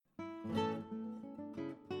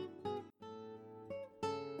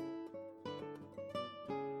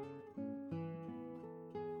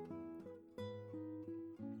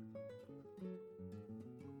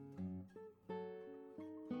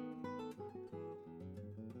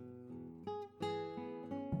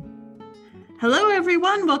Hello,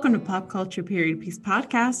 everyone. Welcome to Pop Culture Period Piece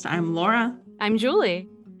Podcast. I'm Laura. I'm Julie.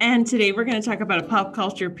 And today we're going to talk about a pop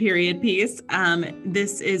culture period piece.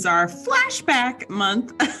 This is our flashback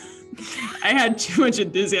month. I had too much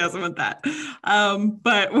enthusiasm with that.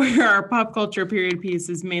 But where our pop culture period piece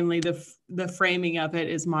is mainly the framing of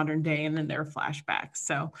it is modern day and then there are flashbacks.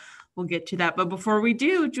 So we'll get to that. But before we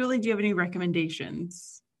do, Julie, do you have any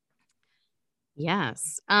recommendations?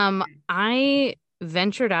 Yes. I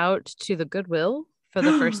ventured out to the Goodwill for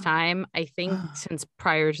the first time, I think, since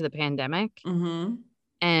prior to the pandemic. Mm-hmm.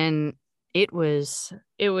 And it was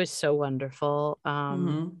so wonderful.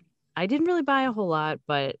 I didn't really buy a whole lot,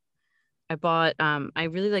 but I bought I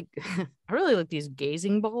really like these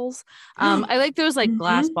gazing balls. I like those like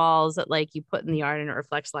glass balls that like you put in the yard and it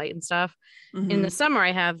reflects light and stuff. In the summer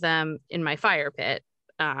I have them in my fire pit.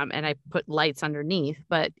 And I put lights underneath,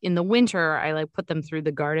 but in the winter I like put them through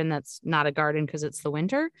the garden that's not a garden because it's the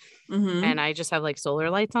winter. And I just have like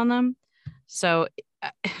solar lights on them. So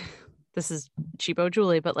this is cheapo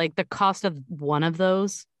Julie, but like the cost of one of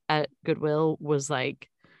those at Goodwill was like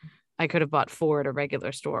I could have bought 4 at a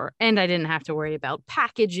regular store, and I didn't have to worry about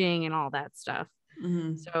packaging and all that stuff.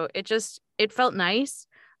 So it felt nice.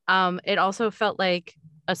 It also felt like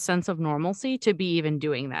a sense of normalcy to be even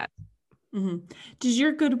doing that. Does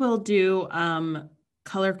your Goodwill do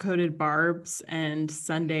color-coded barbs and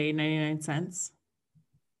Sunday 99 cents?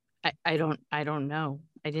 I don't know.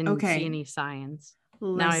 I didn't see any signs.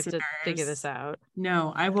 Listeners, now I have to figure this out.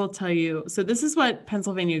 No, I will tell you. So this is what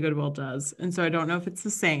Pennsylvania Goodwill does. And so I don't know if it's the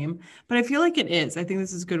same, but I feel like it is. I think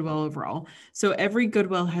this is Goodwill overall. So every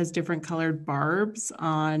Goodwill has different colored barbs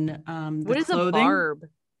on the What is clothing. a barb?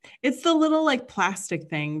 It's the little like plastic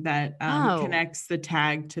thing that connects the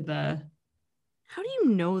tag to the... How do you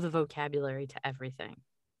know the vocabulary to everything?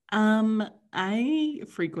 I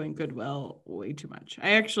frequent Goodwill way too much.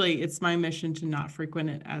 It's my mission to not frequent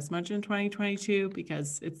it as much in 2022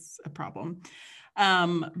 because it's a problem.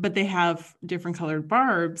 But they have different colored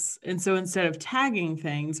barbs. And so instead of tagging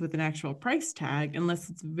things with an actual price tag, unless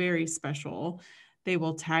it's very special, they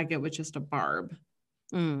will tag it with just a barb.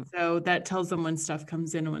 So that tells them when stuff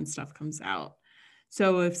comes in and when stuff comes out.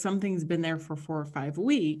 So if something's been there for 4 or 5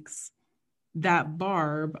 weeks, that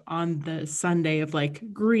barb on the Sunday of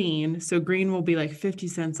like green, so green will be like 50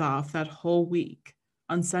 cents off that whole week.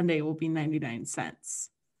 On Sunday it will be 99 cents.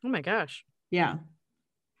 Oh my gosh. Yeah.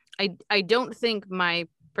 I don't think my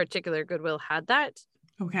particular Goodwill had that.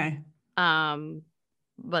 Okay.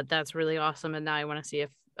 But that's really awesome. And now I want to see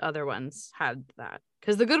if other ones had that.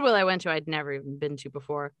 Because the Goodwill I went to, I'd never even been to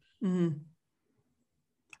before.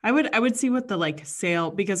 I would see what the like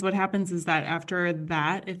sale, because what happens is that after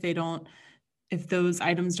that, if those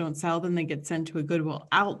items don't sell, then they get sent to a Goodwill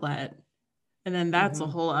outlet. And then that's a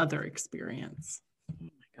whole other experience. Oh my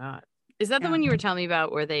God. Is that the one you were telling me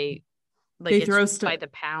about where they throw stuff by the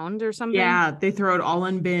pound or something? Yeah, they throw it all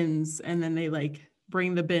in bins and then they like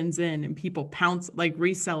bring the bins in and people pounce, like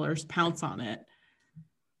resellers pounce on it.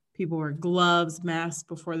 People wear gloves, masks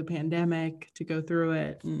before the pandemic to go through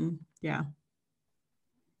it. And yeah.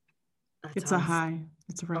 It's a high.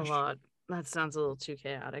 It's a rush. A lot. That sounds a little too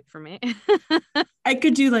chaotic for me. I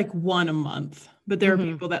could do like one a month, but there are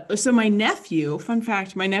people that... So my nephew, fun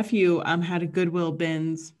fact, had a Goodwill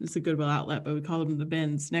bins. It's a Goodwill outlet, but we call them the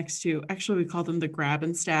bins next to... Actually, we call them the grab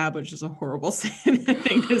and stab, which is a horrible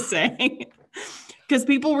thing to say. Because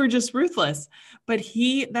people were just ruthless. But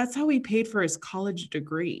that's how he paid for his college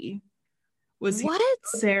degree. What?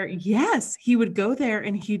 There? Yes. He would go there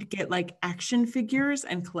and he'd get like action figures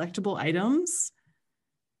and collectible items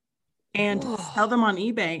and sell them on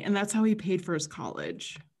eBay. And that's how he paid for his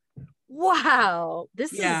college. Wow.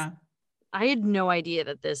 I had no idea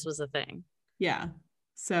that this was a thing. Yeah.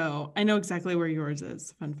 So I know exactly where yours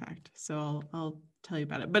is. Fun fact. So I'll tell you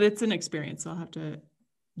about it, but it's an experience. So I'll have to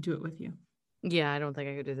do it with you. Yeah. I don't think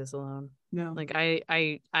I could do this alone. No. Like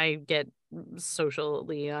I get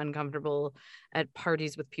socially uncomfortable at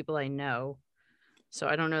parties with people I know. So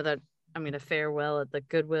I don't know that I'm going to fare well at the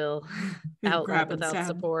Goodwill outlet without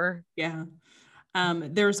support. Yeah.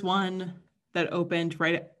 There's one that opened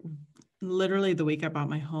literally the week I bought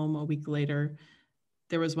my home. A week later,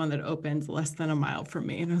 there was one that opened less than a mile from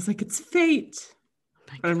me. And I was like, it's fate.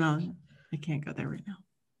 But I can't go there right now.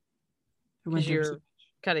 Because you're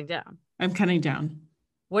cutting down. I'm cutting down.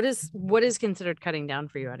 What is considered cutting down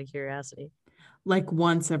for you, out of curiosity? Like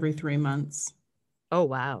once every 3 months. Oh,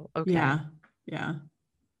 wow. Okay. Yeah.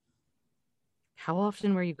 How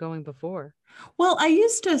often were you going before? Well, I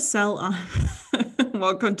used to sell on...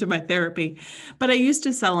 Welcome to my therapy. But I used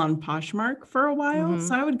to sell on Poshmark for a while.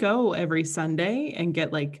 So I would go every Sunday and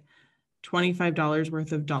get like $25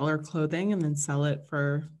 worth of dollar clothing and then sell it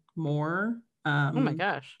for more. Oh my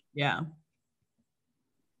gosh. Yeah.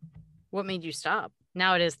 What made you stop?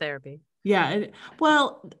 Now it is therapy. Yeah.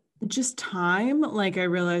 Well, just time. Like I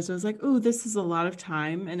realized I was like, oh, this is a lot of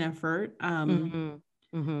time and effort. Mm-hmm.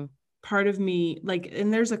 Mm-hmm. Part of me, like,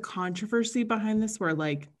 and there's a controversy behind this where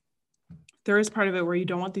like there is part of it where you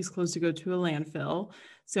don't want these clothes to go to a landfill.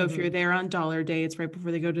 So if you're there on Dollar Day, it's right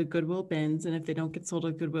before they go to Goodwill bins. And if they don't get sold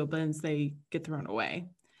at Goodwill bins, they get thrown away.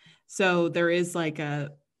 So there is like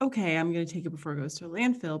okay, I'm going to take it before it goes to a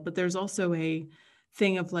landfill. But there's also a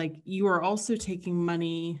thing of like, you are also taking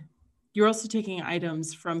money, you're also taking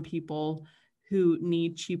items from people who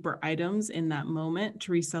need cheaper items in that moment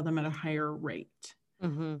to resell them at a higher rate.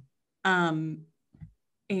 Mm-hmm.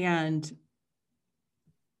 And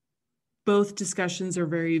both discussions are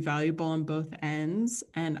very valuable on both ends.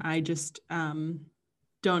 And I just don't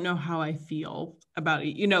know how I feel about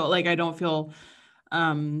it. Like I don't feel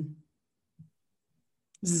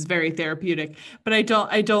this is very therapeutic, but I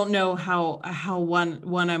don't know how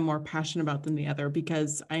one I'm more passionate about than the other,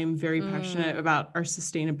 because I am very passionate about our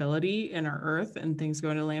sustainability in our earth and things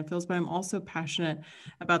going to landfills, but I'm also passionate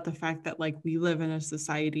about the fact that like we live in a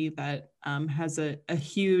society that has a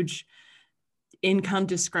huge income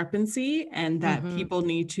discrepancy, and that people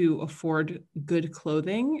need to afford good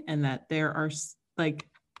clothing, and that there are like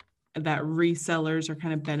that resellers are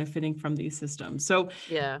kind of benefiting from these systems. So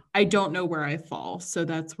yeah, I don't know where I fall. So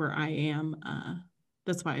that's where I am.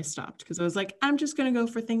 That's why I stopped, because I was like, I'm just going to go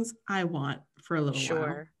for things I want for a little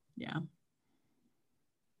while. Yeah.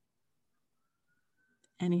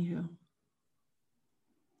 Anywho,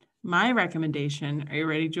 my recommendation. Are you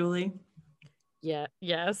ready, Julie? Yeah.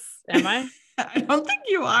 Yes. Am I? I don't think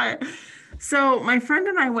you are. So my friend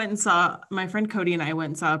Cody and I went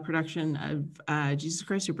and saw a production of Jesus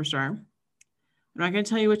Christ Superstar. I'm not going to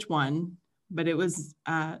tell you which one, but it was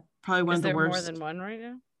probably one of the worst. Is there more than one right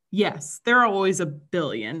now? Yes, there are always a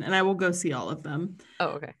billion, and I will go see all of them.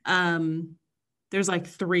 Oh, okay. There's like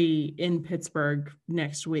 3 in Pittsburgh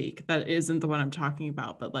next week. That isn't the one I'm talking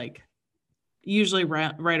about, but like usually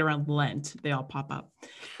right around Lent, they all pop up.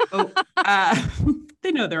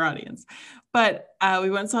 They know their audience. But we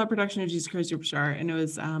went and saw a production of Jesus Christ Superstar, and it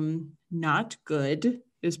was not good.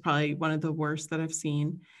 It was probably one of the worst that I've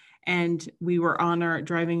seen. And we were on our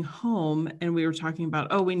driving home, and we were talking about,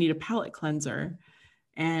 oh, we need a palate cleanser.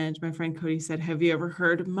 And my friend Cody said, have you ever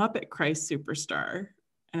heard of Muppet Christ Superstar?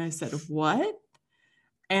 And I said, what?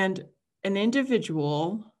 And an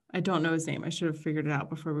individual, I don't know his name, I should have figured it out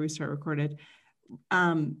before we start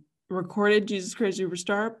recorded Jesus Christ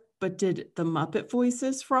Superstar, but did the Muppet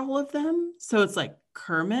voices for all of them. So it's like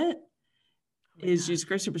Kermit is Jesus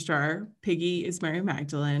Christ Superstar, Piggy is Mary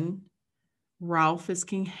Magdalene, Ralph is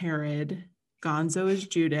King Herod, Gonzo is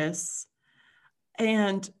Judas.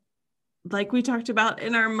 And like we talked about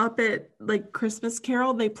in our Muppet like Christmas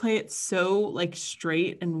Carol, they play it so like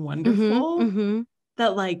straight and wonderful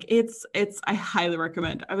that like it's I highly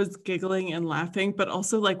recommend. I was giggling and laughing, but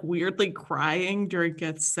also like weirdly crying during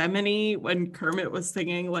Gethsemane when Kermit was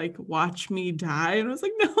singing like "Watch Me Die," and I was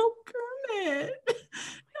like, no, Kermit,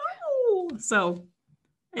 no. So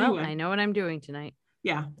anyway, well, I know what I'm doing tonight.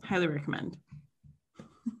 Yeah, highly recommend.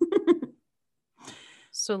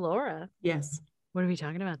 So Laura, yes, what are we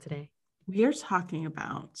talking about today? We are talking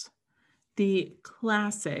about the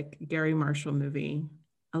classic Gary Marshall movie,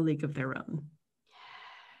 A League of Their Own.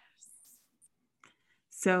 Yes.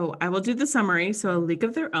 So I will do the summary. So A League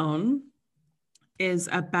of Their Own is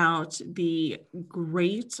about the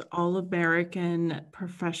great All-American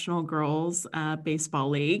Professional Girls Baseball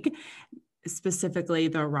League, specifically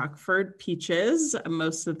the Rockford Peaches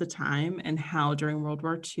most of the time, and how during World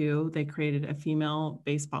War II they created a female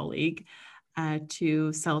baseball league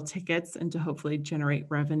to sell tickets and to hopefully generate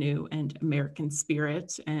revenue and American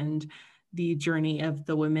spirit, and the journey of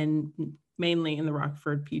the women, mainly in the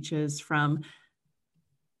Rockford Peaches, from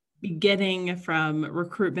beginning from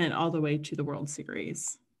recruitment all the way to the World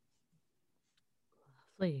Series.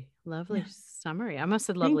 Lovely summary. I must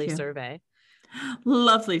have lovely survey.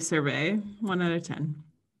 Lovely survey. 1 out of 10.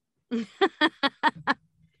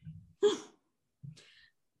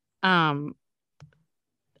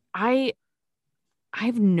 I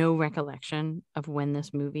have no recollection of when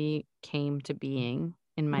this movie came to being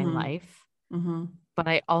in my life, but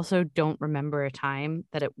I also don't remember a time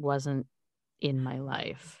that it wasn't in my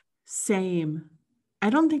life. Same. I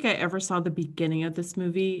don't think I ever saw the beginning of this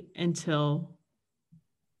movie until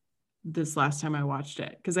this last time I watched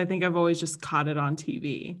it, because I think I've always just caught it on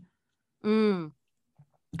TV.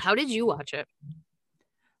 How did you watch it?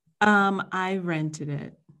 I rented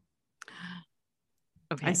it.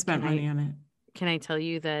 I Okay, spent money on it. can I tell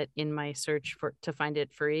you that in my search for to find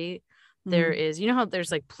it free, there Mhm. is, you know how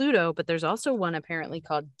there's like Pluto, but there's also one apparently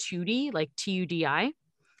called Tubi, like TUDI.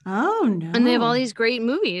 Oh And they have all no. these great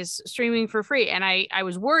movies streaming for free. And I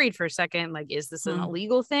was worried for a second, like, is this an Hmm.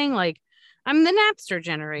 illegal thing? Like, I'm the Napster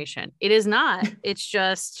generation. It is not. It's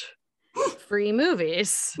just free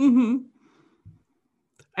movies. Hmm.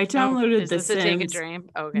 I Oh, downloaded is The this a take a Sims. dream?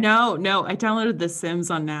 Okay. No, no, I downloaded The Sims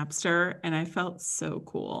on Napster and I felt so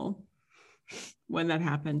cool when that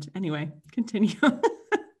happened. Anyway, continue.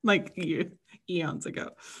 Like eons ago.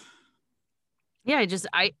 Yeah,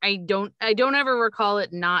 I don't ever recall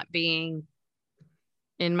it not being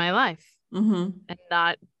in my life Hmm. and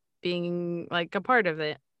not being like a part of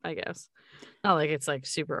it, I guess. Not like it's like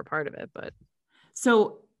super a part of it, but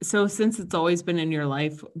So since it's always been in your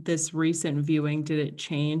life, this recent viewing, did it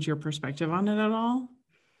change your perspective on it at all?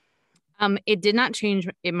 it did not change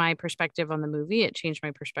in my perspective on the movie. It changed my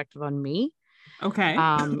perspective on me. Okay.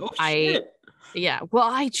 Oh I shit. yeah, well,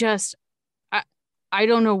 I, I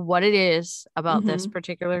don't know what it is about this Hmm.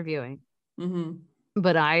 particular viewing, Hmm.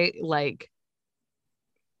 but I like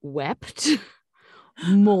wept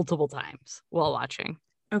multiple times while watching.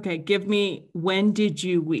 Okay, give me, when did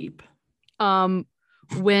you weep? Um,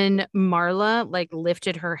 when Marla like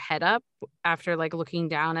lifted her head up after like looking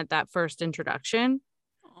down at that first introduction,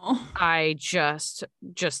 Oh. I just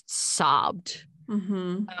sobbed.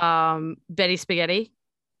 Hmm. Betty Spaghetti,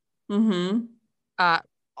 Hmm. uh,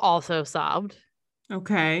 also sobbed.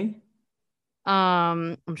 Okay.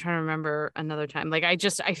 I'm trying to remember another time. Like I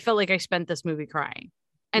felt like I spent this movie crying.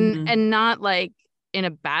 Hmm. And not like in a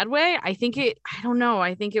bad way. I don't know.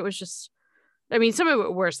 I think it was just I mean, some of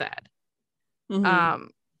it were sad. Hmm. Um,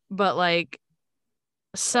 but like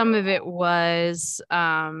some of it was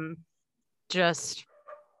just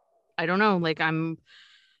I don't know, like I'm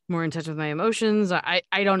more in touch with my emotions. I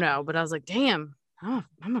don't know, but I was like, damn,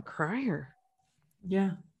 I'm a crier.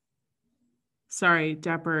 Yeah. Sorry,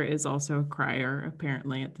 Dapper is also a crier,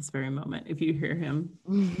 apparently, at this very moment. If you hear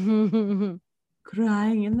him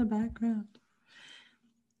crying in the background.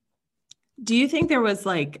 Do you think there was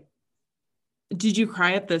like, did you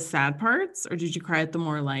cry at the sad parts or did you cry at the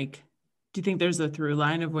more like, do you think there's a through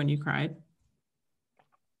line of when you cried?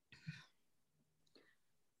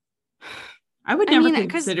 I would I never mean,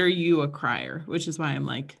 because consider you a crier, which is why I'm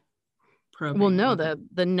like well, probing a no, little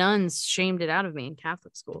bit. the nuns shamed it out of me in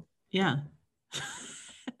Catholic school. Yeah.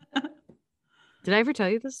 Did I ever tell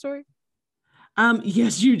you this story?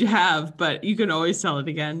 Yes, you have, but you can always tell it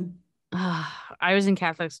again. I was in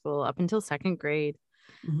Catholic school up until second grade,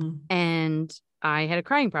 Hmm. and I had a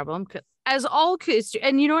crying problem, as all kids do.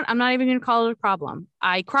 And you know what? I'm not even going to call it a problem.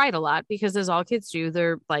 I cried a lot because, as all kids do,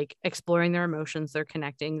 they're like exploring their emotions, they're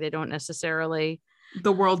connecting. They don't necessarily,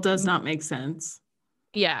 The world does not make sense.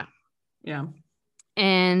 yeah. Yeah.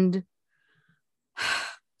 And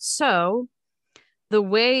so the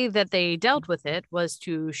way that they dealt with it was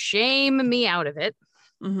to shame me out of it.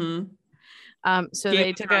 Hmm. So Game they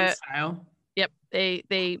of took Thrones a style. Yep,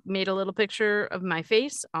 they made a little picture of my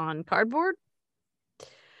face on cardboard.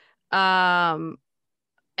 Um,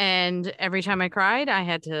 and every time I cried, I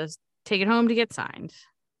had to take it home to get signed.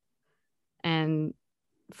 And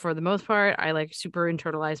for the most part, I like super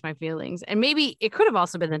internalized my feelings. And maybe it could have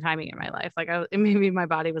also been the timing in my life. Like maybe my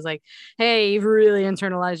body was like, "Hey, you've really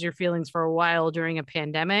internalized your feelings for a while during a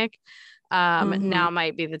pandemic. Hmm. Now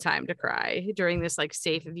might be the time to cry during this like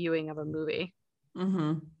safe viewing of a movie."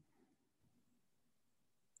 Hmm.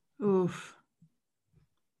 Oof.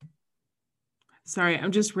 Sorry,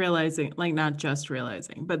 I'm just realizing, like not just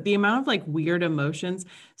realizing, but the amount of like weird emotions.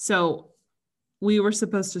 So we were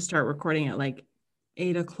supposed to start recording at like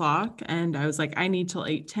 8 o'clock, and I was like, I need till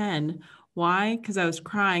 8:10. Why? Because I was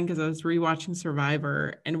crying because I was rewatching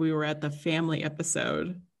Survivor and we were at the family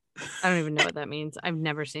episode. I don't even know what that means. I've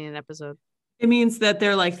never seen an episode. It means that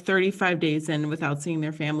they're like 35 days in without seeing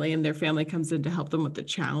their family, and their family comes in to help them with the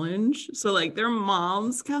challenge. So, like, their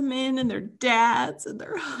moms come in and their dads and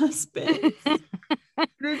their husbands.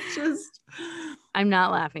 It's just, I'm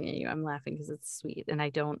not laughing at you. I'm laughing because it's sweet and I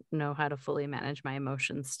don't know how to fully manage my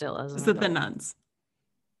emotions still as an is it the adult. nuns?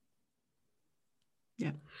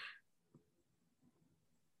 Yeah.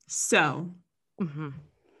 So, Mhm.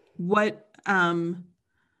 what,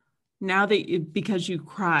 now that because you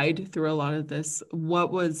cried through a lot of this,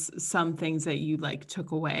 what was some things that you like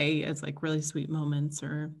took away as like really sweet moments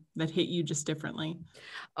or that hit you just differently?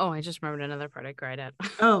 Oh, I just remembered another part I cried at.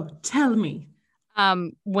 Oh, tell me.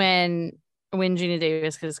 um, when when Gina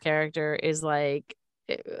Davis's character is like,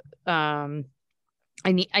 um,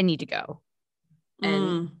 I need to go, and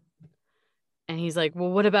Mm. And he's like, well,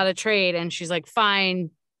 what about a trade? And she's like, fine,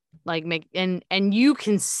 like make and you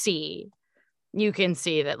can see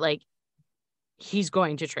that like he's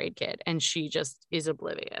going to trade Kid, and she just is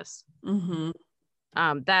oblivious. Mm-hmm.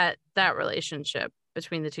 That relationship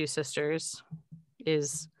between the two sisters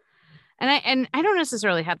is, and I don't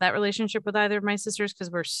necessarily have that relationship with either of my sisters because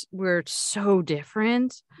we're so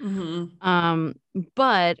different. Mm-hmm.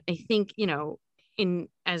 But I think, you know, in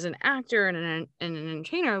as an actor and an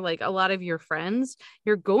entertainer, like a lot of your friends,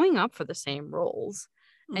 you're going up for the same roles.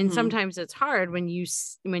 And Mm-hmm. sometimes it's hard when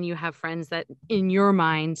you have friends that in your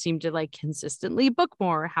mind seem to like consistently book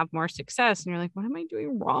more, have more success, and you're like, what am I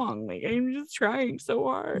doing wrong? Like I'm just trying so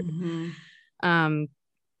hard. Mm-hmm. Um,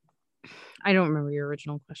 I don't remember your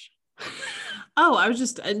original question. Oh, I was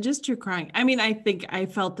just you crying. I mean, I think I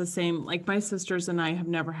felt the same. Like my sisters and I have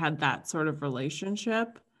never had that sort of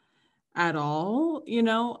relationship at all, you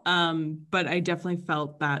know. But I definitely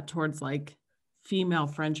felt that towards like female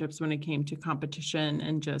friendships when it came to competition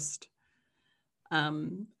and just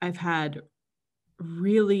I've had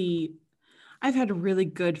really I've had really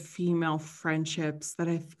good female friendships that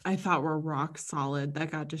I thought were rock solid that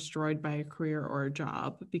got destroyed by a career or a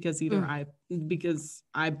job because Mm. because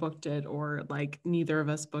I booked it or like neither of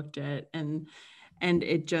us booked it, and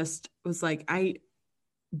it just was like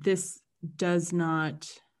this does not,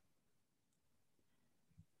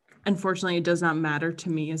 unfortunately it does not matter to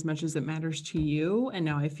me as much as it matters to you, and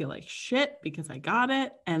now I feel like shit because I got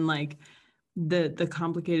it, and like the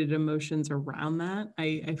complicated emotions around that,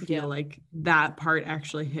 I feel Yeah. like that part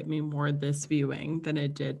actually hit me more this viewing than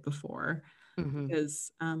it did before Mm-hmm.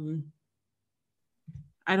 because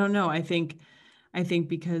I don't know, I think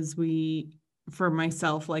because for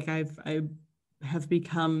myself, like I have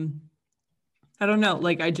become, I don't know,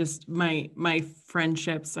 like I just my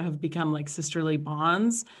friendships have become like sisterly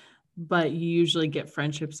bonds, but you usually get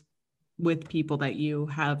friendships with people that you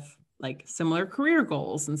have like similar career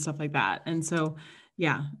goals and stuff like that. And so,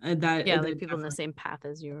 yeah, Yeah, that like people in the definitely, same path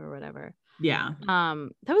as you or whatever. yeah.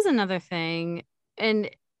 That was another thing. And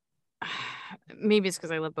maybe it's because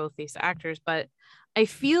I love both these actors, but I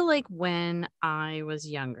feel like when I was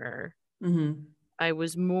younger, Mm-hmm. I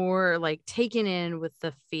was more like taken in with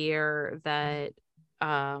the fear that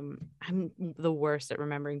I'm the worst at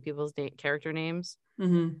remembering people's character names.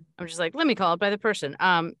 Mm-hmm. I'm just like, let me call it by the person.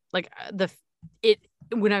 Like it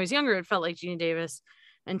when I was younger, it felt like Gina Davis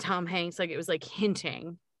and Tom Hanks, like it was like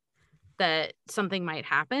hinting that something might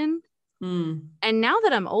happen. Mm. And now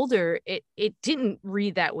that I'm older, it didn't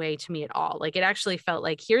read that way to me at all. Like it actually felt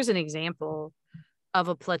like here's an example of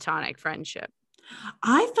a platonic friendship.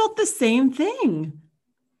 I felt the same thing.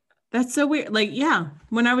 That's so weird. Like, yeah,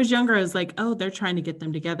 when I was younger, I was like, oh, they're trying to get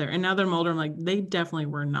them together. And now that I'm older, I'm like, they definitely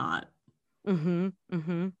were not. Mm-hmm.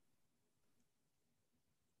 Mm-hmm.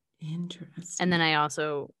 And Interesting. then I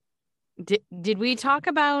also did we talk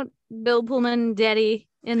about Bill Pullman Daddy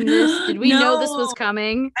in this? Did we know this was No,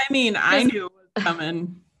 coming? I mean, I Because knew it was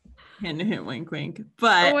coming. Hint, hint, wink, wink.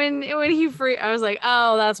 But when he free, I was like,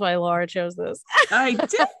 oh, that's why Laura chose this. I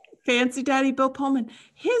did fancy Daddy Bill Pullman.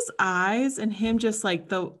 His eyes and him just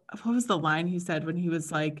like what was the line he said when he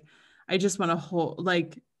was like, I just want to hold,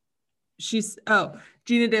 like,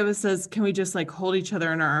 Gina Davis says, can we just like hold each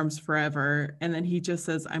other in our arms forever? And then he just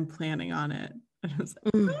says, I'm planning on it. And I was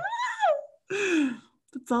like, Mm. ah!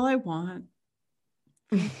 That's all I want.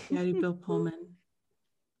 Fancy Daddy Bill Pullman.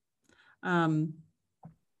 Um,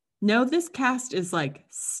 no, this cast is like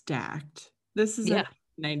stacked. This is a Yeah.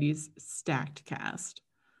 90s stacked cast.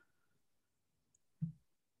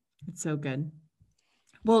 It's so good.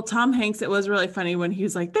 Well, Tom Hanks, it was really funny when he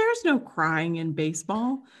was like, there's no crying in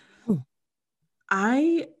baseball.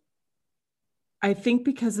 I I think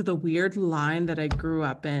because of the weird line that I grew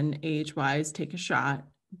up in, age wise, take a shot,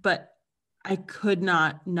 but I could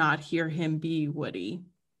not hear him be Woody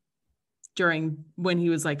during when he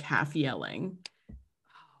was like half yelling.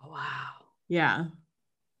 Wow. Yeah.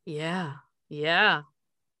 Yeah. Yeah.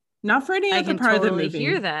 Not for any I other can part of the totally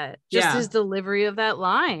hear movie. that. Just Yeah. his delivery of that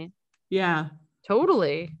line. Yeah.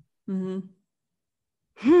 Totally. Hmm.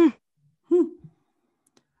 Hmm.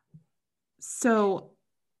 So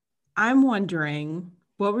I'm wondering,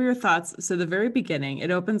 what were your thoughts? So the very beginning,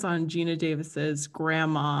 it opens on Gina Davis's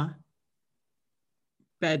grandma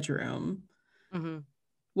bedroom. Mhm.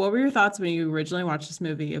 What were your thoughts when you originally watched this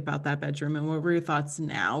movie about that bedroom, and what were your thoughts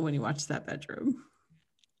now when you watch that bedroom?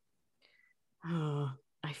 Oh,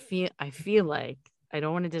 I feel like I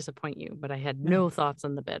don't want to disappoint you, but I had Yeah. no thoughts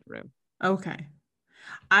on the bedroom. Okay.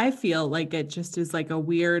 I feel like it just is like a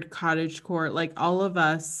weird cottage core. Like all of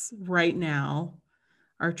us right now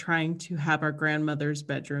are trying to have our grandmother's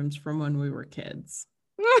bedrooms from when we were kids.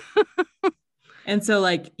 And so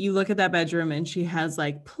like you look at that bedroom and she has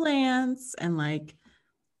like plants and like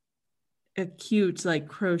a cute like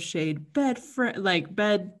crocheted bed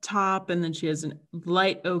top, and then she has a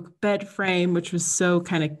light oak bed frame, which was so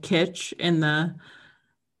kind of kitsch in the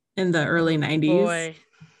early Oh 90s. boy.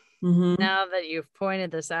 Mm-hmm. Now that you've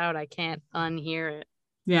pointed this out, I can't unhear it.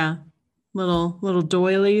 Yeah. Little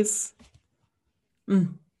doilies. Love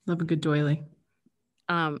a good doily.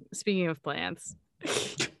 Speaking of plants,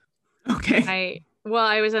 Okay.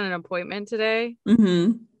 I was at an appointment today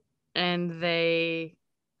Mm-hmm. and they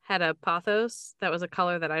had a pothos that was a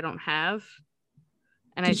color that I don't have.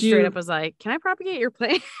 And I Did straight up you was like, "Can I propagate your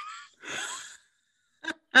plant?"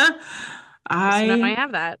 So now I I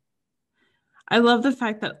have that. I love the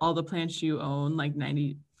fact that all the plants you own, like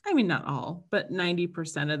 90, I mean not all, but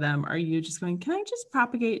 90% of them are you just going, can I just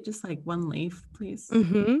propagate just like one leaf, please?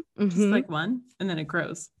 Mm-hmm. Just Mm-hmm. like one, and then it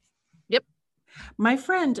grows. Yep. My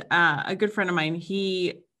friend, a good friend of mine,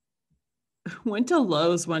 he went to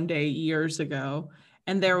Lowe's one day years ago,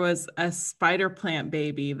 and there was a spider plant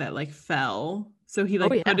baby that like fell. So he Oh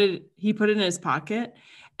like yeah. he put it in his pocket,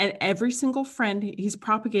 and every single friend, he's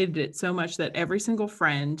propagated it so much that every single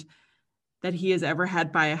friend that he has ever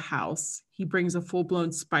had by a house, he brings a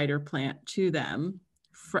full-blown spider plant to them.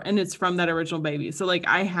 And it's from that original baby. So like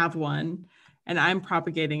I have one and I'm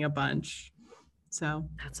propagating a bunch. So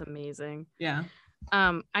That's amazing. yeah.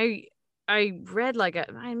 Um, I I read like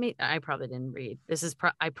I probably didn't read.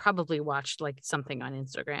 I probably watched like something on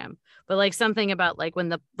Instagram, but like something about like when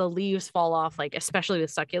the leaves fall off, like especially with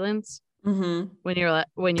succulents, Mm-hmm.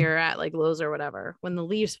 when you're at like Lowe's or whatever, when the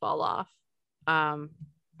leaves fall off, um,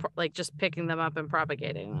 like just picking them up and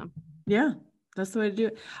propagating them. Yeah, that's the way to do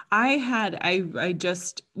it. I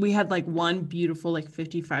just we had like one beautiful like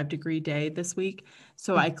 55-degree day this week.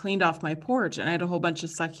 So I cleaned off my porch and I had a whole bunch of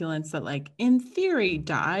succulents that like in theory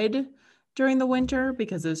died during the winter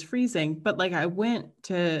because it was freezing. But like I went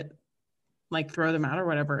to like throw them out or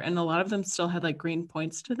whatever, and a lot of them still had like green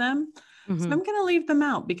points to them. So Mm-hmm. I'm gonna leave them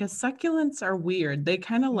out because succulents are weird. They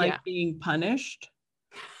kind of Yeah. like being punished,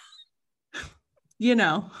 you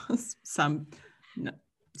know, some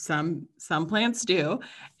some plants do.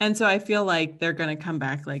 And so I feel like they're going to come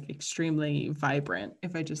back like extremely vibrant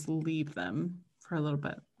if I just leave them for a little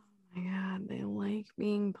bit. My God, they like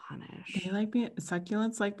being They punished. like being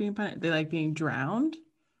succulents, like being punished. They like being drowned.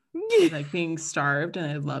 They like being starved, and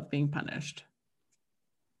I love being punished.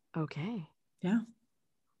 Okay. Yeah.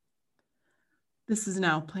 This is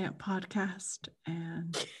now Plant Podcast,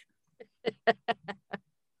 and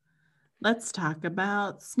let's talk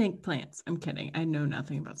about snake plants. I'm kidding. I know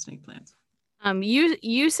nothing about snake plants.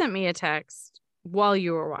 You sent me a text while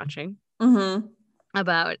you were watching Mm-hmm.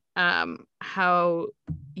 about how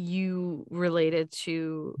you related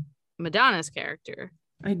to Madonna's character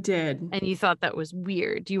I did. and you thought that was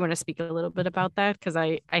weird. Do you want to speak a little bit about that? Because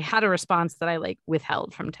I had a response that I like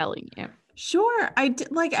withheld from telling you. Sure. I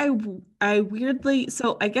did like I weirdly,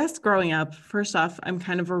 so I guess growing up, first off, I'm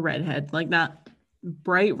kind of a redhead, like not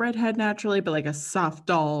bright redhead naturally, but like a soft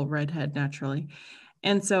doll redhead naturally.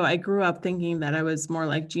 And so I grew up thinking that I was more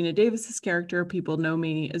like Gina Davis's character. People know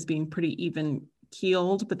me as being pretty even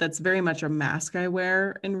keeled, but that's very much a mask I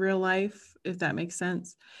wear in real life, if that makes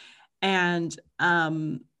sense. And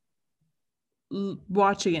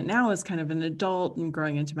watching it now as kind of an adult and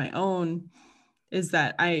growing into my own is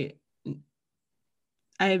that I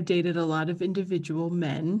have dated a lot of individual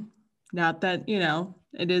men. Not that,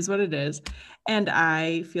 it is what it is. And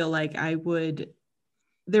I feel like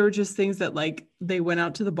there were just things that like they went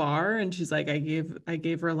out to the bar and she's like, I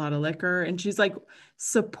gave her a lot of liquor, and she's like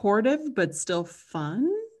supportive but still fun.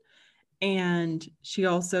 And she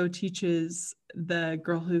also teaches the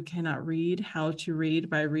girl who cannot read how to read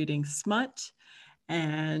by reading smut.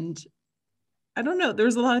 And I don't know.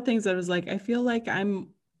 There's a lot of things that I was like, I feel like I'm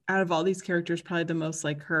out of all these characters, probably the most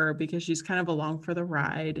like her because she's kind of along for the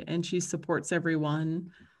ride and she supports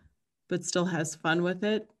everyone, but still has fun with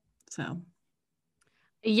it. So,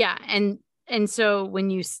 Yeah, and so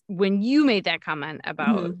when you made that comment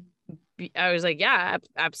about, mhm. I was like, yeah,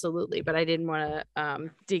 absolutely, but I didn't want to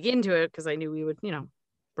dig into it because I knew we would,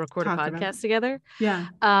 record a Talk about it. podcast together. Yeah.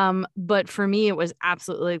 But for me, it was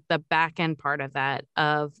absolutely the back end part of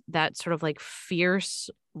that sort of like fierce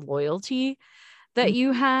loyalty that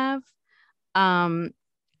you have. Um,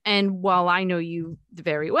 and while I know you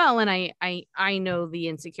very well, and I know the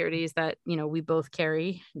insecurities that we both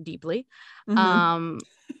carry deeply, Mm-hmm. um,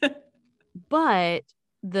 but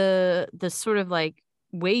the sort of like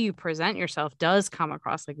way you present yourself does come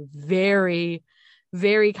across like very,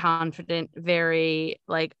 very confident, very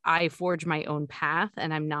like I forge my own path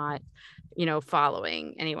and I'm not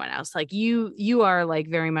following anyone else. Like you are like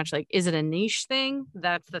very much like, is it a niche thing?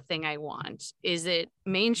 That's the thing I want. Is it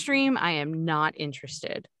mainstream? I am not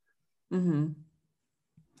interested. Mm-hmm.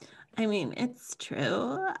 I mean, it's true.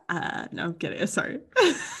 No, I'm kidding. Sorry.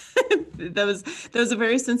 That was a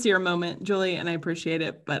very sincere moment, Julie, and I appreciate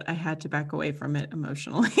it, but I had to back away from it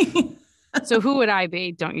emotionally. So who would I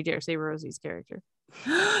be? Don't you dare say Rosie's character.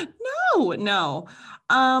 No.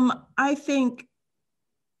 I think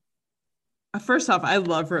first off, I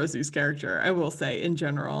love Rosie's character, I will say in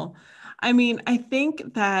general. I mean, I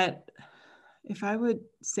think that if I would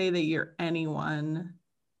say that you're anyone,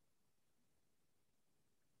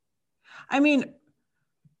 I mean,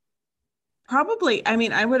 probably, I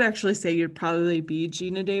mean, I would actually say you'd probably be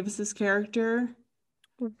Gina Davis's character.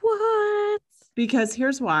 What? Because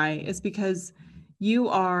here's why. It's because you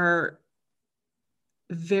are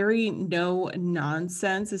very no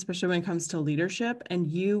nonsense, especially when it comes to leadership, and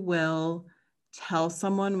you will tell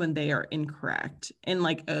someone when they are incorrect in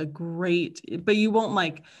like a great, but you won't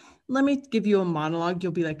like, let me give you a monologue.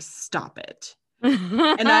 You'll be like, stop it.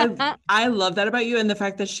 And I love that about you. And the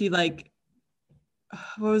fact that she like,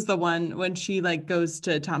 what was the one when she like goes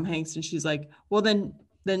to Tom Hanks and she's like, well,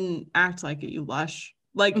 then act like it, you lush.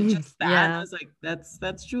 Like just that. Yeah. I was like,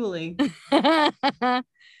 that's Julie.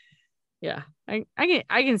 Yeah, I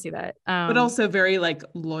can see that. But also very like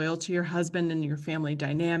loyal to your husband and your family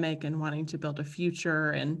dynamic and wanting to build a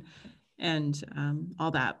future and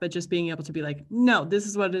all that. But just being able to be like, no, this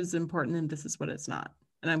is what is important and this is what it's not.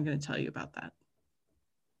 And I'm going to tell you about that.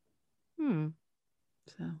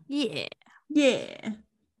 So yeah.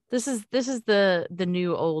 This is the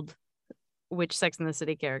new old which Sex and the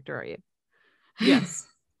City character are you? Yes.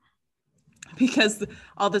 Because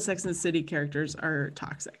all the Sex and the City characters are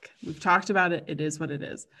toxic. We've talked about it. It is what it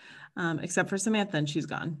is. Except for Samantha, and she's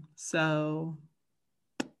gone. So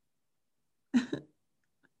it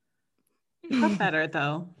felt better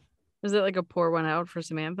though. Was it like a pour one out for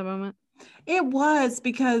Samantha moment? It was,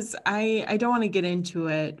 because I don't want to get into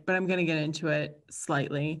it, but I'm going to get into it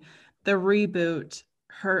slightly. The reboot,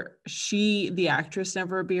 the actress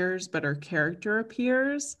never appears, but her character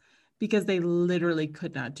appears because they literally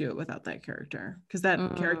could not do it without that character, because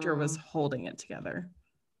that character was holding it together.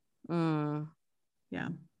 Yeah.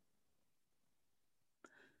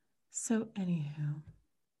 So anywho,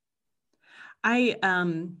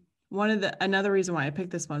 another reason why I picked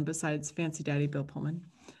this one besides Fancy Daddy Bill Pullman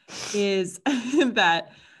is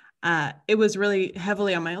that it was really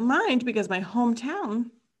heavily on my mind because my hometown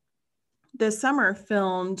this summer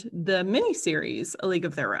filmed the miniseries A League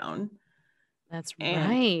of Their Own. That's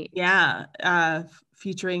right. Yeah,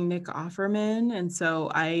 featuring Nick Offerman. And so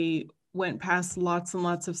I went past lots and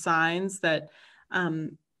lots of signs that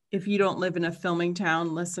if you don't live in a filming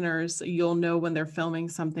town, listeners, you'll know when they're filming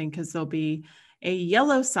something, because there'll be a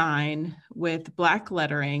yellow sign with black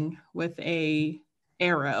lettering with a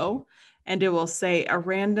arrow, and it will say a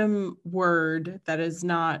random word that is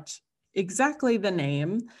not exactly the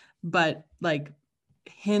name, but like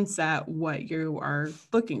hints at what you are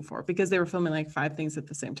looking for, because they were filming like 5 things at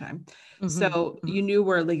the same time. So you knew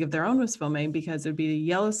where League of Their Own was filming because it would be a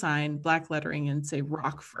yellow sign, black lettering, and say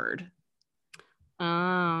Rockford.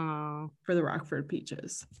 Oh. For the Rockford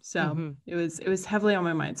Peaches. So it was heavily on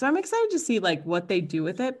my mind. So I'm excited to see like what they do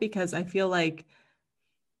with it, because I feel like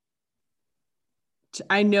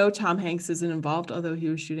I know Tom Hanks isn't involved, although he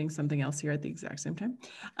was shooting something else here at the exact same time.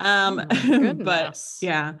 But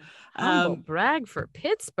yeah. Humble brag for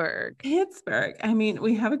Pittsburgh. I mean,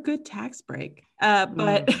 we have a good tax break.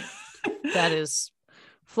 But that is,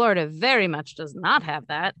 Florida very much does not have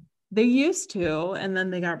that. They used to, and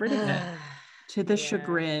then they got rid of it to the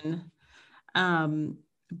chagrin.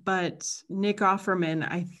 But Nick Offerman,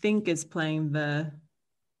 I think, is playing the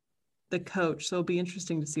coach. So it'll be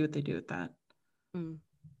interesting to see what they do with that.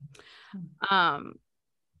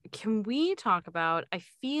 Can we talk about, I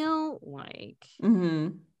feel like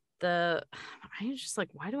I'm just like,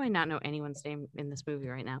 why do I not know anyone's name in this movie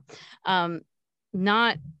right now?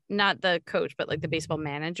 Not the coach, but like the baseball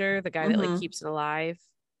manager, the guy that like keeps it alive.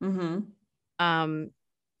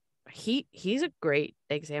 He's a great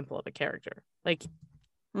example of a character. Like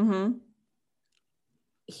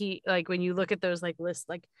he, like when you look at those like lists,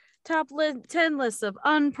 like top 10 lists of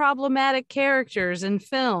unproblematic characters in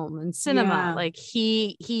film and cinema, like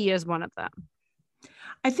he is one of them.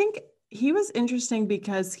 I think he was interesting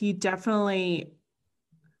because he definitely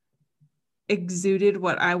exuded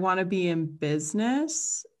what I want to be in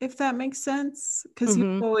business, if that makes sense, because he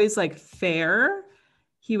was always like fair,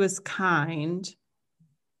 he was kind,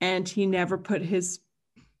 and he never put his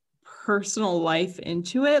personal life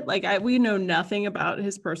into it. Like we know nothing about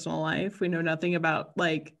his personal life. We know nothing about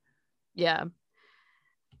like. Yeah.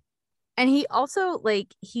 And he also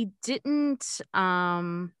like he didn't I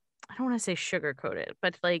don't want to say sugarcoat it,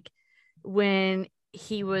 but like when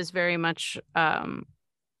he was very much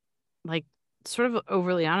like sort of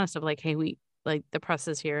overly honest of like, hey, we like the press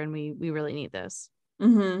is here and we really need this.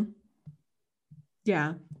 Mm-hmm.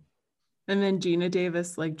 Yeah. And then Gina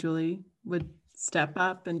Davis, like Julie, would step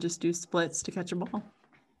up and just do splits to catch a ball.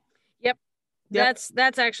 Yep. Yep.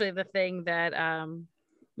 That's actually the thing that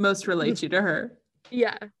most relates you to her.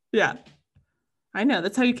 Yeah. Yeah. I know.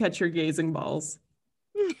 That's how you catch your gazing balls.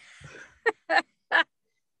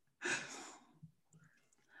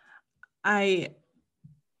 I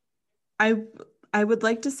I would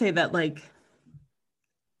like to say that like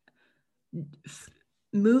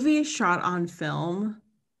movies shot on film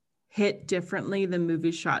hit differently than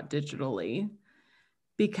movies shot digitally,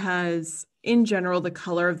 because in general the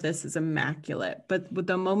color of this is immaculate, but with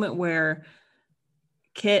the moment where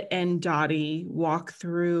Kit and Dottie walk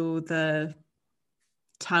through the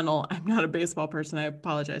tunnel, I'm not a baseball person, I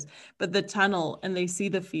apologize, but the tunnel, and they see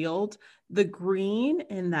the field, the green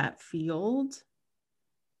in that field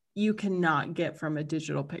you cannot get from a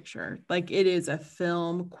digital picture. Like it is a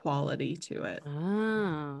film quality to it.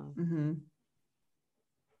 Oh. Mm-hmm.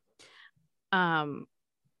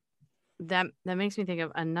 That makes me think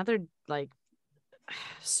of another like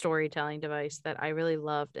storytelling device that I really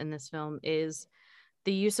loved in this film is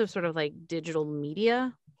the use of sort of like digital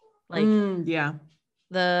media, like Yeah,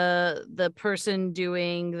 the person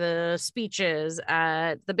doing the speeches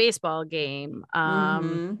at the baseball game,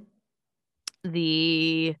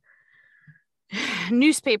 the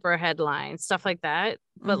newspaper headlines, stuff like that,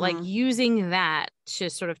 but like using that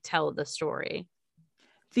to sort of tell the story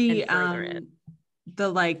the and further it. The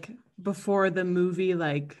like before the movie,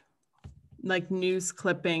 like news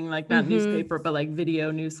clipping, like not newspaper but like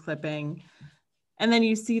video news clipping, and then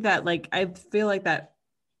you see that, like I feel like that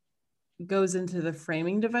goes into the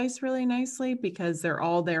framing device really nicely because they're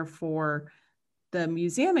all there for the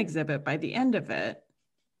museum exhibit by the end of it.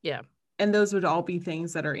 Yeah. And those would all be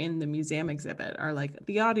things that are in the museum exhibit, are like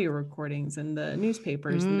the audio recordings and the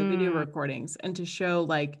newspapers and the video recordings, and to show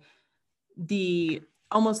like the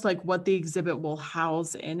almost like what the exhibit will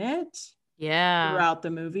house in it throughout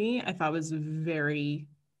the movie, I thought was very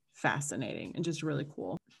fascinating and just really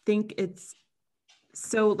cool. I think it's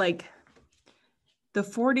so like the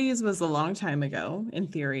 40s was a long time ago in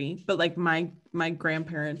theory, but like my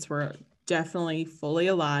grandparents were definitely fully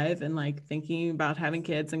alive and like thinking about having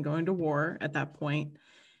kids and going to war at that point.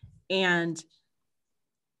 And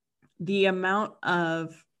the amount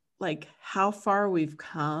of like how far we've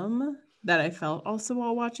come that I felt also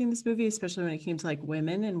while watching this movie, especially when it came to like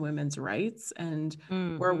women and women's rights and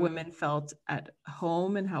where women felt at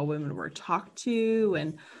home and how women were talked to,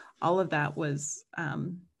 and all of that was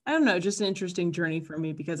I don't know, just an interesting journey for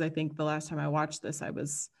me, because I think the last time I watched this I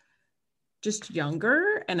was just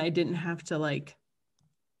younger and I didn't have to like,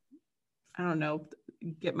 I don't know,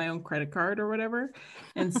 get my own credit card or whatever.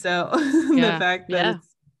 And so the fact that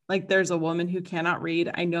it's like there's a woman who cannot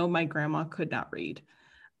read. I know my grandma could not read.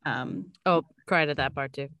 Cried at that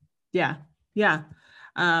part too. Yeah.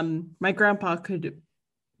 My grandpa could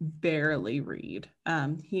barely read.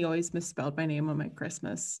 He always misspelled my name on my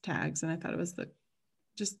Christmas tags, and I thought it was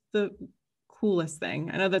just the coolest thing.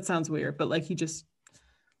 I know that sounds weird, but like he just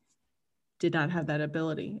did not have that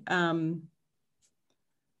ability.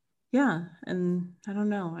 Yeah, and I don't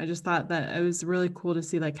know. I just thought that it was really cool to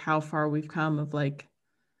see like how far we've come of like,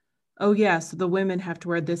 oh yeah, so the women have to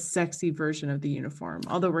wear this sexy version of the uniform.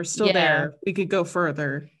 Although we're still there, we could go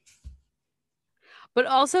further. But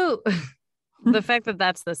also the fact that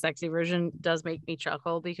that's the sexy version does make me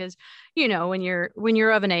chuckle, because you know when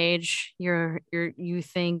you're of an age, you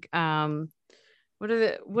think what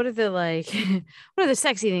are the like what are the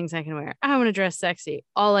sexy things I can wear? I want to dress sexy.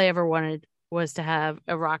 All I ever wanted was to have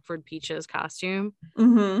a Rockford Peaches costume.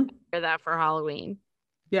 Wear that for Halloween.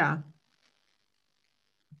 Yeah.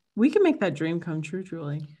 We can make that dream come true,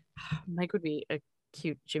 Julie. Mike would be a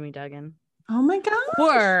cute Jimmy Duggan. Oh my gosh.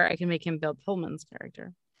 Or I can make him Bill Pullman's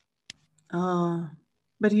character. Oh,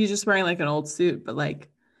 but he's just wearing like an old suit. But like,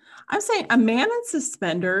 I'm saying a man in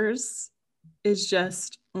suspenders is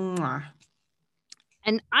just mwah.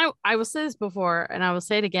 And I will say this before and I will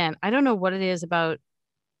say it again. I don't know what it is about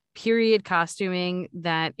period costuming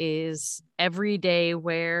that is everyday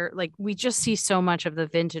wear. Like we just see so much of the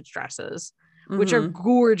vintage dresses, which are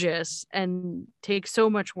gorgeous and take so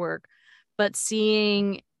much work, but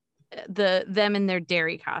seeing them in their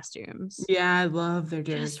dairy costumes. Yeah, I love their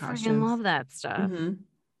dairy costumes. Freaking love that stuff.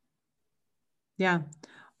 Yeah.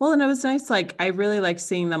 Well, and it was nice. Like, I really like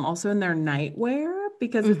seeing them also in their nightwear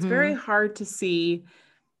because it's very Mm-hmm. hard to see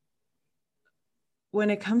when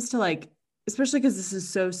it comes to like, especially because this is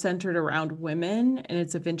so centered around women and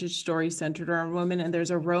it's a vintage story centered around women and there's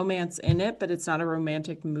a romance in it, but it's not a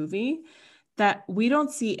romantic movie, that we don't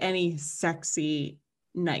see any sexy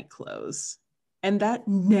night clothes. And that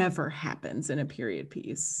never happens in a period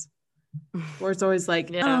piece. Where it's always like,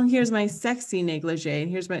 Yeah. oh, here's my sexy negligee.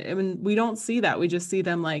 And here's my, I mean, we don't see that. We just see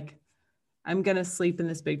them like, I'm gonna sleep in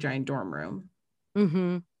this big giant dorm room.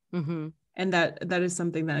 Mm-hmm. Mm-hmm. And that is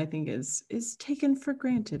something that I think is taken for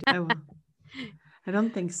granted. I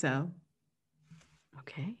don't think so.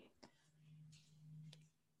 Okay.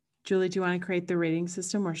 Julie, do you want to create the rating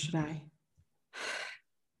system or should I?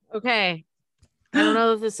 Okay. I don't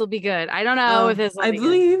know if this will be good. I don't know if Oh, this will I be good.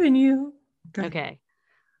 believe in you. Go ahead. Okay.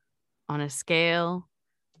 On a scale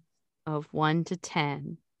of 1 to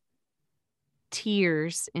 10,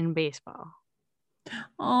 tears in baseball.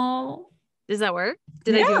 Oh, Does that work?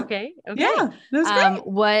 Did I do yeah. okay? Okay. Yeah, that was great.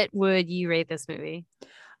 What would you rate this movie?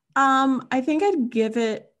 I think I'd give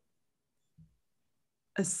it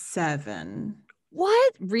a 7.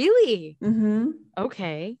 What? Really? Mm-hmm.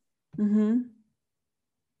 Okay. Mm-hmm.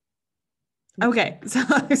 Okay, so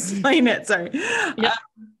I'll explain it. Sorry. Yep.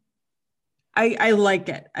 I like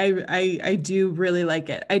it. I do really like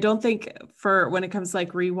it. I don't think for when it comes to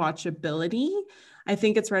like rewatchability, I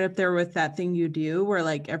think it's right up there with That Thing You Do, where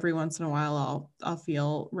like every once in a while I'll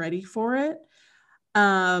feel ready for it.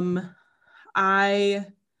 I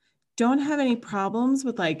don't have any problems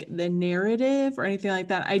with like the narrative or anything like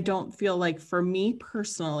that. I don't feel like for me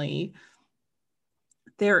personally,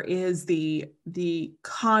 there is the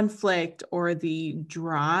conflict or the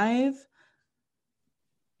drive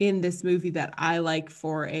in this movie that I like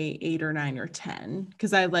for a 8 or 9 or 10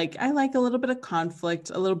 because I like a little bit of conflict,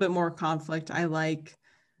 a little bit more conflict. I like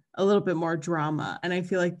a little bit more drama, and I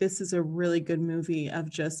feel like this is a really good movie of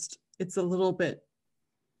just it's a little bit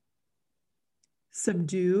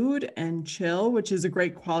subdued and chill, which is a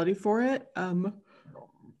great quality for it.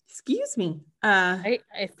 Excuse me. I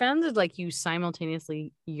found it like you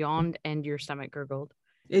simultaneously yawned and your stomach gurgled.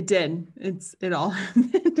 It did. It all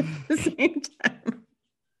happened at the same time.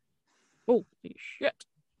 Holy shit.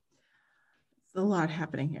 It's a lot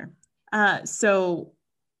happening here. So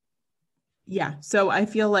yeah, so I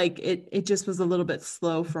feel like it just was a little bit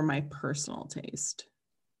slow for my personal taste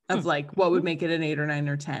of like what would make it an 8 or 9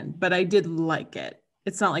 or 10, but I did like it.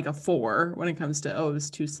 It's not like a 4 when it comes to it was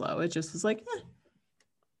too slow. It just was like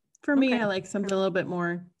for me, Okay. I like something a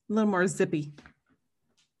little more zippy.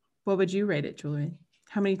 What would you rate it, Julie?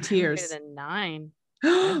 How many I rated tears? a 9.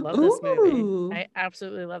 I love this movie. Ooh. I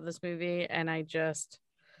absolutely love this movie, and I just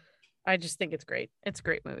think it's great. It's a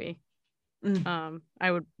great movie.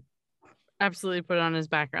 I would absolutely put it on as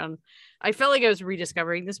background. I felt like I was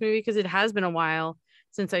rediscovering this movie because it has been a while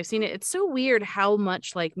since I've seen it. It's so weird how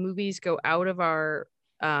much like movies go out of our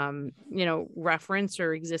reference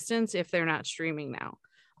or existence if they're not streaming now.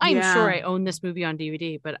 I'm sure Yeah. I own this movie on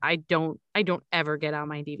DVD, but I don't ever get out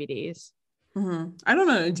my DVDs. I don't own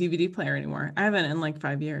a DVD player anymore. I haven't in like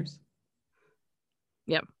 5 years.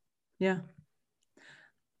 Yep. Yeah.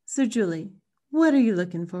 So, Julie, what are you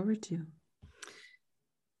looking forward to?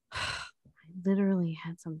 I literally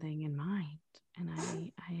had something in mind and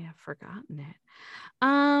I have forgotten it.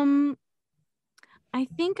 I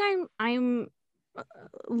think I'm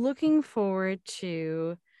looking forward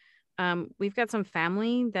to we've got some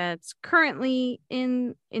family that's currently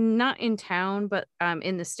in not in town but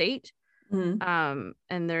in the state. Mm-hmm.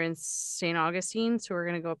 And they're in St. Augustine, so we're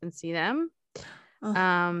gonna go up and see them. Oh,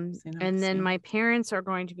 And then my parents are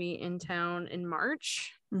going to be in town in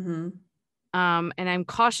March. Mm-hmm. And I'm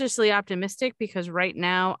cautiously optimistic because right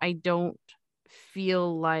now I don't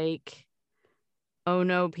feel like, oh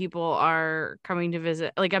no, people are coming to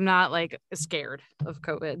visit. Like I'm not like scared of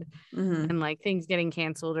COVID and like things getting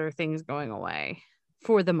canceled or things going away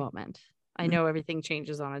for the moment. I know everything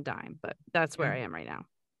changes on a dime, but that's where I am right now.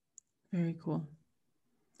 Very cool.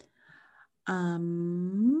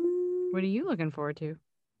 What are you looking forward to?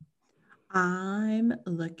 I'm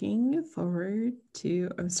looking forward to.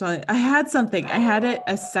 I'm sorry. I had something. I had it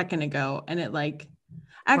a second ago, and it like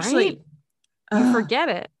actually Right? You forget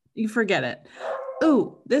it. You forget it.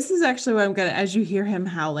 Oh, this is actually what I'm gonna. As you hear him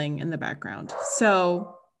howling in the background,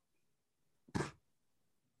 so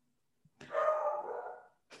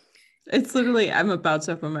it's literally. I'm about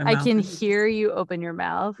to open my mouth. I can hear you open your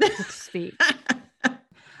mouth to speak.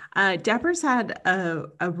 Dapper's had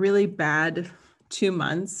a really bad 2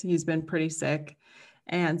 months. He's been pretty sick.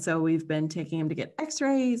 And so we've been taking him to get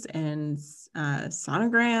x-rays and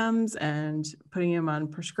sonograms and putting him on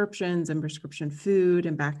prescriptions and prescription food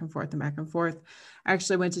and back and forth and back and forth. I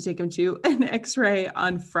actually went to take him to an x-ray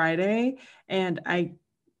on Friday, and I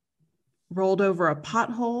rolled over a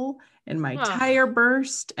pothole and my tire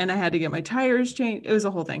burst, and I had to get my tires changed. It was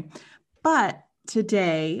a whole thing. But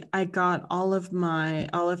today I got all of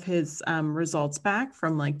his results back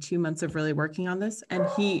from like 2 months of really working on this, and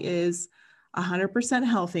he is 100%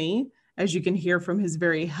 healthy, as you can hear from his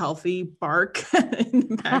very healthy bark in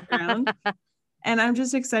the background. And I'm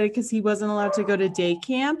just excited because he wasn't allowed to go to day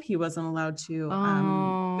camp. He wasn't allowed to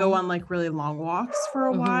go on like really long walks for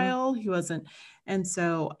a while. He wasn't. And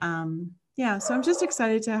so, so I'm just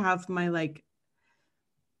excited to have my like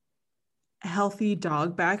healthy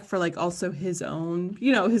dog back for like also his own,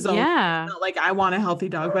 his own. Yeah. Not like I want a healthy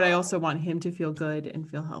dog, but I also want him to feel good and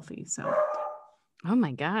feel healthy. So. Oh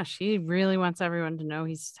my gosh, he really wants everyone to know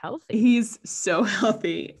he's healthy. He's so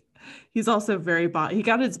healthy. He's also he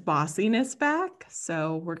got his bossiness back.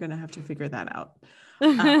 So we're going to have to figure that out.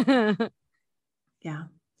 Yeah.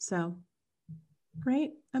 So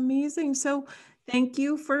great. Amazing. So thank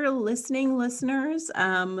you for listening, listeners.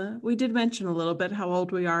 We did mention a little bit how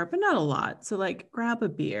old we are, but not a lot. So like grab a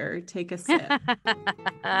beer, take a sip.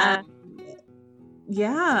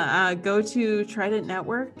 Go to Trident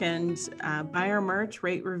Network and buy our merch,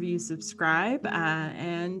 rate, review, subscribe,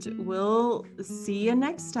 and we'll see you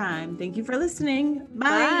next time. Thank you for listening.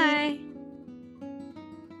 Bye.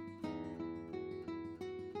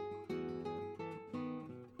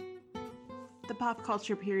 The Pop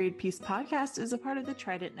Culture Period Piece podcast is a part of the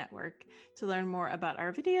Trident Network. To learn more about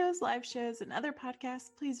our videos, live shows, and other podcasts,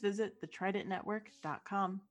 please visit thetridentnetwork.com.